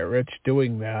might get rich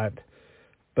doing that,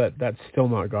 but that's still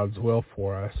not God's will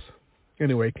for us.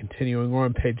 Anyway, continuing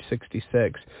on, page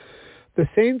 66. The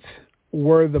saints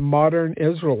were the modern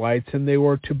Israelites, and they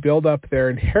were to build up their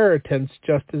inheritance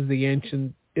just as the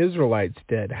ancient Israelites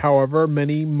did. However,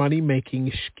 many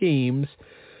money-making schemes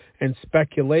and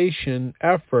speculation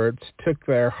efforts took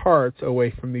their hearts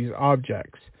away from these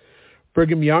objects.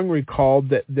 Brigham Young recalled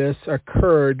that this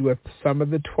occurred with some of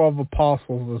the 12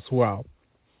 apostles as well.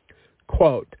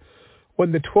 Quote,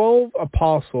 when the 12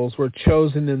 apostles were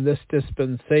chosen in this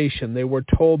dispensation, they were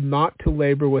told not to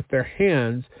labor with their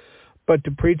hands, but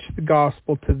to preach the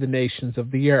gospel to the nations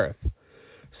of the earth.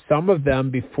 Some of them,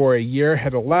 before a year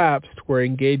had elapsed, were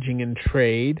engaging in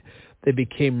trade. They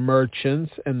became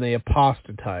merchants, and they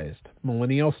apostatized.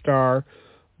 Millennial Star,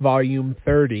 Volume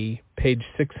 30, page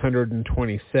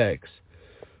 626.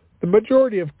 The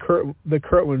majority of the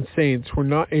Kirtland Saints were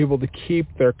not able to keep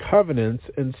their covenants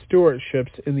and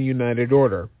stewardships in the United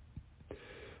Order.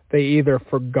 They either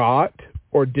forgot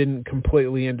or didn't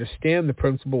completely understand the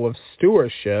principle of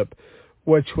stewardship,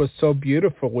 which was so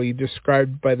beautifully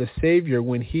described by the Savior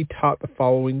when he taught the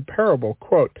following parable.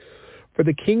 Quote, for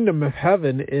the kingdom of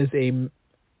heaven is a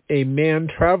man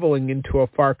traveling into a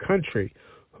far country,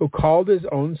 who called his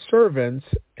own servants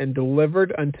and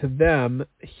delivered unto them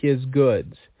his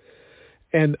goods.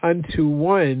 And unto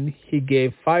one he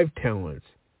gave 5 talents,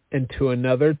 and to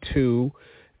another 2,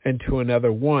 and to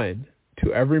another 1,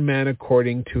 to every man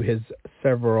according to his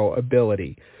several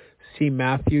ability. See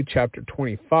Matthew chapter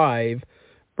 25,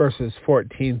 verses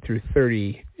 14 through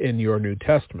 30 in your New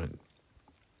Testament.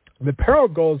 The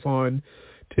parable goes on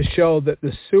to show that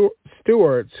the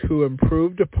stewards who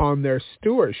improved upon their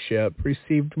stewardship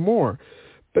received more.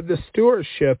 But the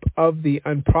stewardship of the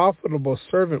unprofitable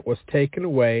servant was taken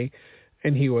away,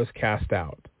 and he was cast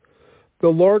out. The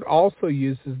Lord also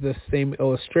uses this same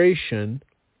illustration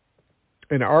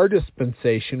in our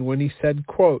dispensation when he said,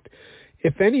 quote,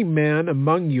 "If any man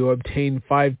among you obtain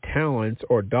 5 talents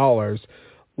or dollars,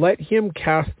 let him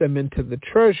cast them into the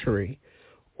treasury.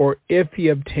 Or if he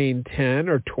obtain 10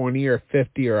 or 20 or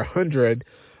 50 or 100,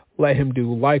 let him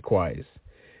do likewise.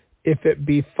 If it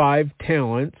be 5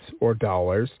 talents or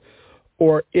dollars,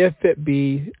 or if it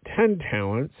be 10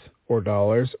 talents or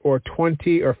dollars, or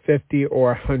 20 or 50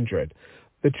 or 100,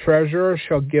 the treasurer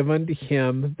shall give unto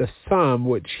him the sum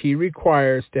which he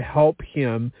requires to help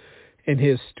him in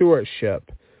his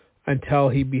stewardship, until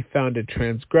he be found a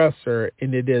transgressor,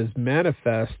 and it is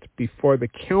manifest before the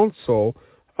council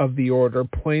of the order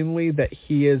plainly that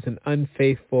he is an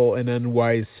unfaithful and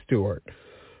unwise steward."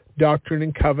 Doctrine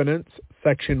and Covenants,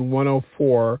 section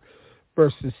 104,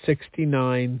 verses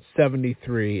 69,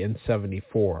 73, and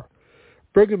 74.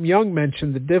 Brigham Young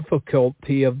mentioned the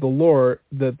difficulty of the Lord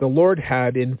that the Lord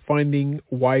had in finding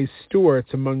wise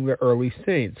stewards among the early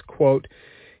saints. Quote,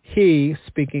 "He,"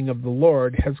 speaking of the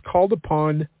Lord, "has called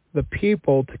upon the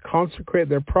people to consecrate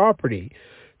their property,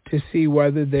 to see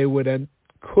whether they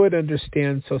could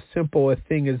understand so simple a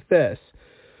thing as this.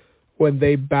 When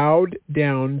they bowed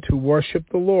down to worship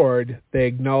the Lord, they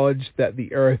acknowledged that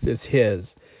the earth is his,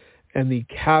 and the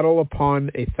cattle upon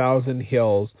 1,000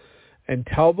 hills, and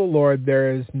tell the Lord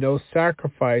there is no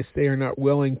sacrifice they are not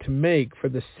willing to make for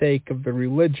the sake of the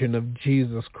religion of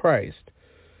Jesus Christ."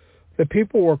 The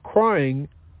people were crying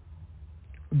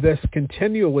this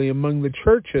continually among the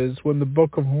churches when the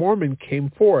Book of Mormon came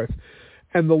forth,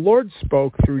 and the Lord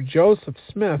spoke through Joseph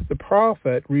Smith, the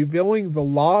prophet, revealing the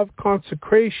law of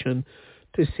consecration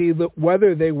to see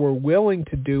whether they were willing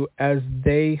to do as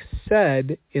they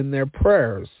said in their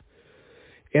prayers.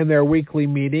 In their weekly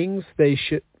meetings, they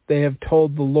have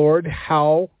told the Lord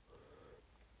how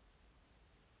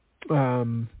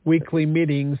the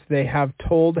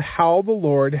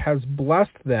Lord has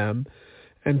blessed them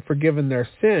and forgiven their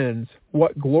sins,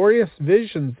 what glorious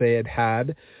visions they had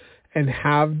had, and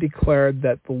have declared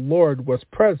that the Lord was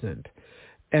present,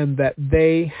 and that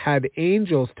they had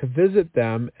angels to visit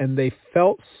them, and they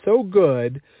felt so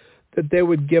good that they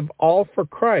would give all for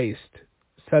Christ.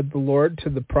 Said the Lord to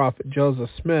the prophet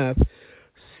Joseph Smith,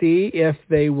 "See if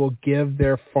they will give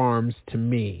their farms to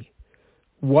me."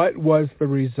 What was the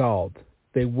result?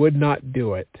 They would not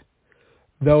do it,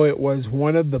 though it was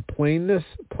one of the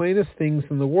plainest things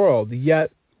in the world.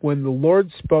 Yet when the Lord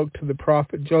spoke to the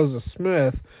prophet Joseph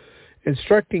Smith,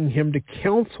 instructing him to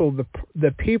counsel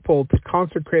the people to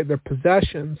consecrate their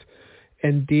possessions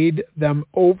and deed them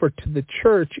over to the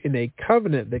church in a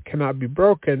covenant that cannot be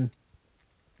broken,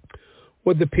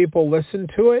 would the people listen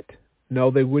to it? No,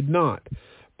 they would not.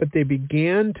 But they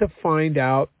began to find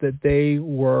out that they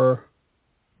were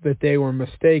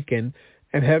mistaken,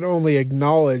 and had only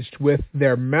acknowledged with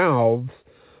their mouths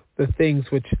the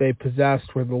things which they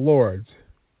possessed were the Lord's.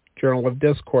 Journal of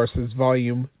Discourses,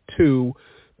 Volume 2,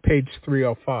 page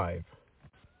 305.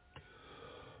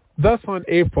 Thus, on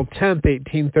April 10,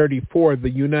 1834, the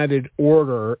United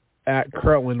Order at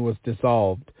Kirtland was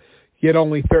dissolved. Yet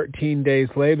only 13 days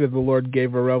later, the Lord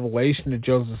gave a revelation to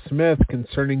Joseph Smith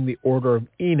concerning the Order of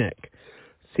Enoch.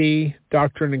 See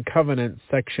Doctrine and Covenants,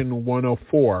 section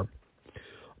 104.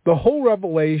 The whole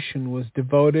revelation was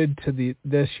devoted to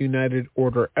this United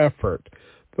Order effort.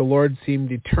 The Lord seemed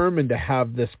determined to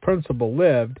have this principle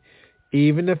lived,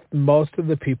 even if most of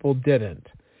the people didn't.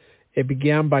 It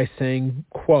began by saying,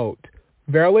 quote,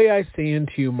 "Verily I say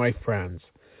unto you, my friends,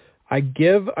 I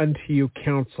give unto you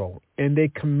counsel and a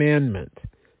commandment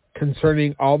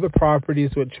concerning all the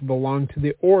properties which belong to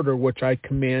the order which I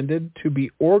commanded to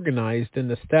be organized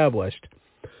and established,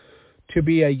 to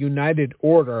be a united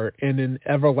order and an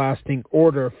everlasting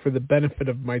order for the benefit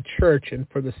of my church and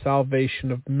for the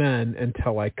salvation of men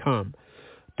until I come."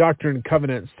 Doctrine and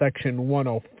Covenants, section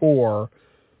 104,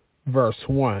 verse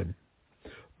 1.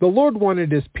 The Lord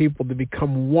wanted his people to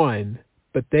become one,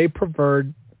 but they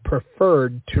preferred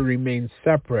to remain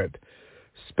separate,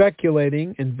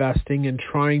 speculating, investing, and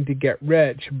trying to get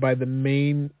rich by the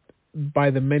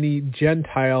many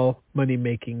Gentile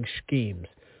money-making schemes.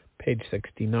 Page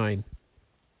 69.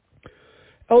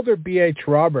 Elder B.H.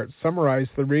 Roberts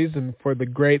summarized the reason for the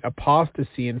great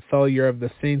apostasy and failure of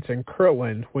the saints in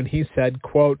Kirtland when he said,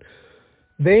 quote,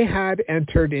 "They had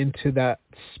entered into that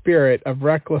spirit of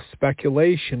reckless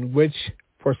speculation which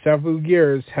for several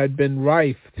years had been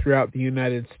rife throughout the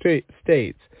United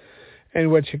States,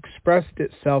 and which expressed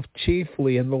itself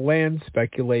chiefly in the land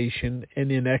speculation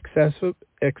and in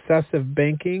excessive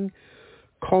banking,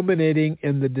 culminating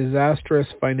in the disastrous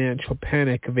financial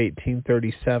panic of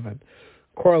 1837.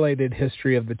 Correlated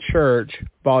History of the Church,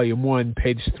 Volume 1,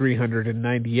 page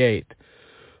 398.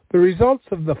 The results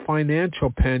of the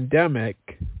financial panic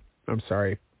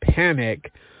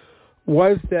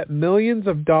was that millions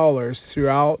of dollars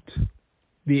throughout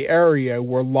the area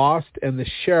were lost, and the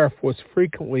sheriff was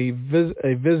frequently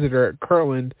a visitor at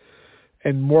Kirtland,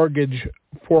 and mortgage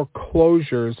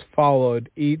foreclosures followed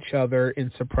each other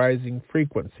in surprising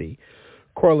frequency.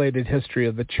 Correlated History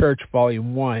of the Church,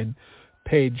 Volume 1,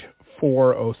 page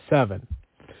 407.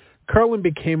 Kirtland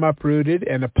became uprooted,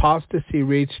 and apostasy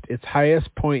reached its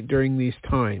highest point during these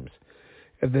times.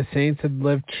 If the saints had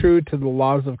lived true to the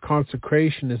laws of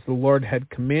consecration as the Lord had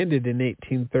commanded in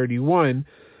 1831,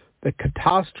 the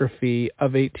catastrophe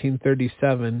of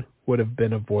 1837 would have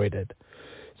been avoided.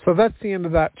 So that's the end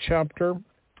of that chapter.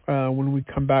 When we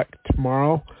come back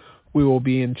tomorrow, we will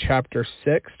be in chapter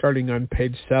 6, starting on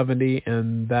page 70,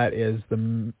 and that is the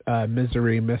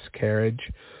misery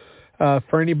miscarriage.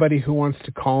 For anybody who wants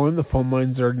to call in, the phone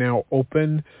lines are now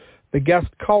open. The guest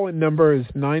call-in number is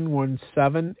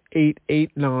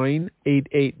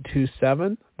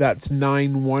 917-889-8827. That's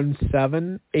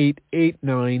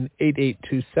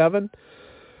 917-889-8827.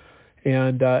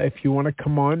 And if you want to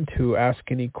come on to ask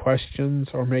any questions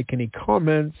or make any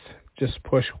comments, just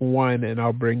push 1 and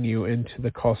I'll bring you into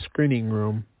the call screening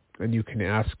room, and you can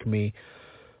ask me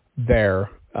there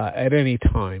at any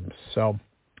time. So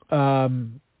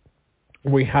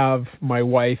we have my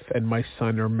wife and my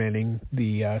son are manning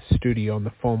the studio on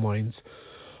the phone lines.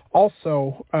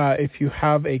 Also, if you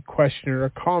have a question or a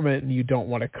comment and you don't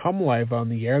want to come live on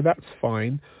the air, that's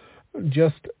fine.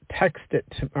 Just text it,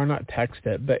 or not text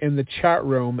it, but in the chat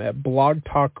room at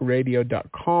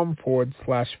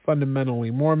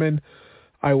blogtalkradio.com/fundamentally Mormon.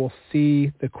 I will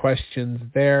see the questions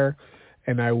there,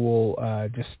 and I will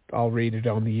I'll read it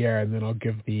on the air, and then I'll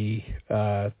give the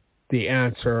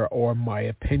answer or my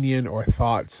opinion or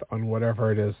thoughts on whatever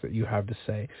it is that you have to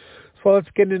say. So let's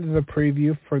get into the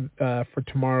preview for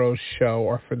tomorrow's show,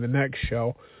 or for the next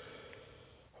show.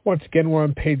 Once again, we're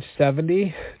on page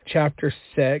 70, chapter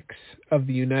 6 of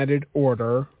the United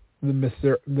Order,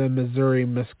 the Missouri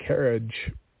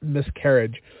miscarriage.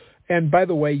 And by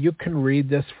the way, you can read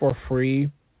this for free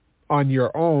on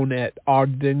your own at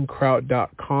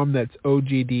ogdenkraut.com. That's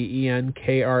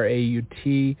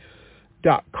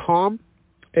OGDENKRAUT.com.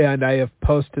 And I have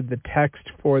posted the text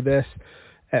for this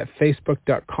at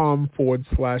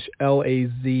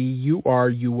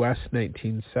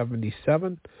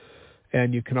facebook.com/LAZURUS1977.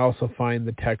 And you can also find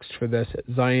the text for this at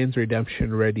Zion's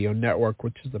Redemption Radio Network,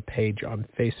 which is a page on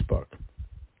Facebook.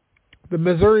 The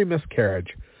Missouri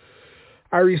miscarriage.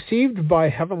 I received by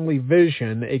heavenly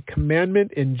vision a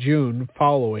commandment in June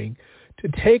following to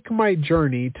take my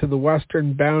journey to the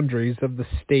western boundaries of the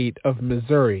state of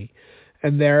Missouri,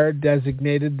 and there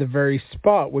designated the very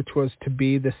spot which was to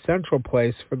be the central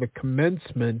place for the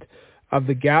commencement of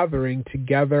the gathering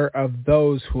together of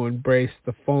those who embrace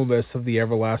the fullness of the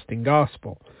everlasting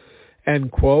gospel. End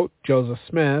quote. Joseph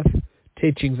Smith,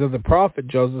 Teachings of the Prophet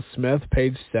Joseph Smith,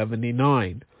 page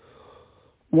 79.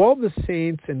 While the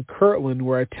saints in Kirtland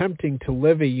were attempting to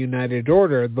live a united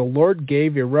order, the Lord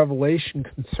gave a revelation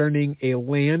concerning a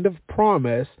land of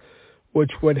promise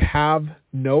which would have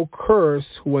no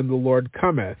curse when the Lord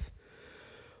cometh.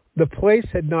 The place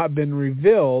had not been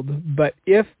revealed, but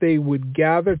if they would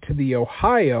gather to the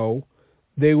Ohio,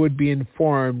 they would be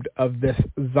informed of this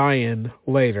Zion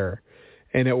later.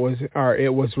 And it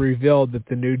was revealed that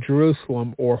the New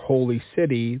Jerusalem, or Holy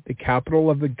City, the capital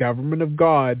of the government of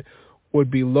God, would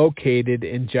be located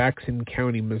in Jackson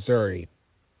County, Missouri.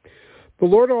 The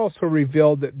Lord also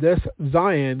revealed that this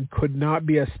Zion could not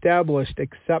be established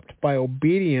except by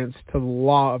obedience to the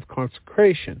law of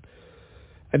consecration.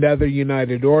 Another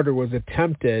united order was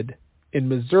attempted in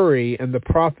Missouri, and the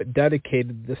prophet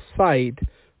dedicated the site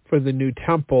for the new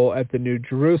temple at the New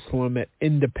Jerusalem at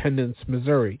Independence,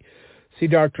 Missouri. See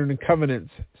Doctrine and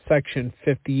Covenants, section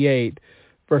 58,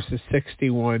 verses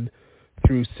 61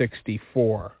 through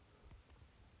 64.